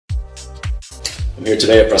I'm here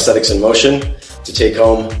today at Prosthetics In Motion to take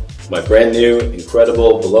home my brand new,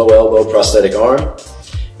 incredible below elbow prosthetic arm.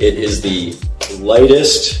 It is the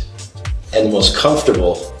lightest and most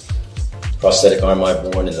comfortable prosthetic arm I've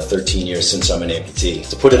worn in the 13 years since I'm an amputee.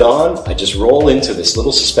 To put it on, I just roll into this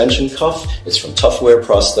little suspension cuff. It's from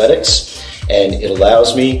Prosthetics, and it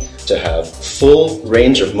allows me to have full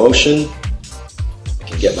range of motion. I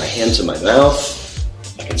can get my hand to my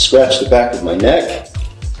mouth. I can scratch the back of my neck.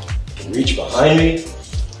 I can reach behind me.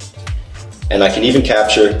 And I can even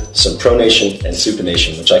capture some pronation and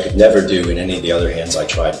supination, which I could never do in any of the other hands I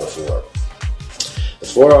tried before. The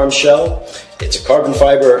forearm shell, it's a carbon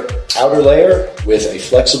fiber outer layer with a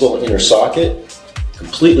flexible inner socket,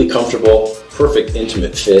 completely comfortable, perfect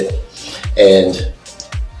intimate fit, and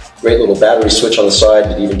great little battery switch on the side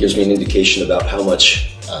that even gives me an indication about how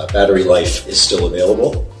much battery life is still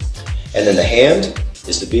available. And then the hand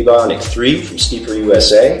is the BeBionic 3 from Steeper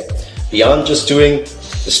USA. Beyond just doing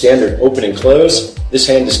the standard open and close, this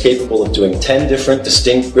hand is capable of doing 10 different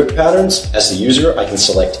distinct grip patterns. As the user, I can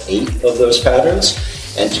select 8 of those patterns.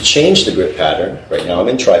 And to change the grip pattern, right now I'm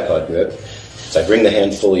in tripod grip, so I bring the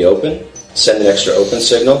hand fully open, send an extra open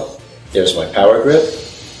signal, there's my power grip,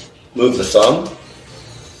 move the thumb,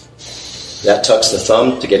 that tucks the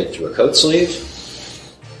thumb to get it through a coat sleeve.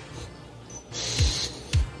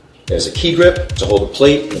 There's a key grip to hold a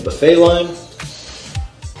plate in a buffet line.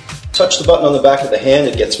 Touch the button on the back of the hand,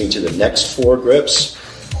 it gets me to the next 4 grips.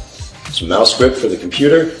 It's a mouse grip for the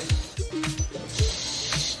computer.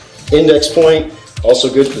 Index point,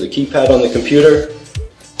 also good for the keypad on the computer.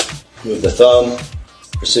 Move the thumb,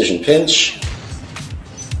 precision pinch.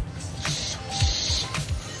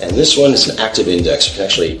 And this one is an active index. You can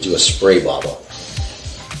actually do a spray bottle.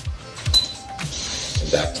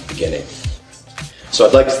 And back to the beginning. So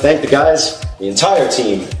I'd like to thank the guys, the entire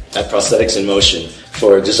team at Prosthetics In Motion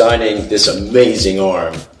for designing this amazing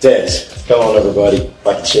arm. Des, come on everybody, if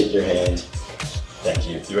I can shake your hand. Thank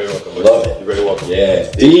you. You're very welcome. Love it. You're very welcome. Yeah.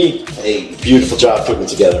 Dee, hey, beautiful job putting it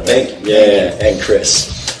together, man. Thank you. Yeah, and Chris.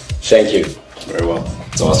 Thank you. Very well.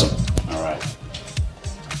 It's awesome.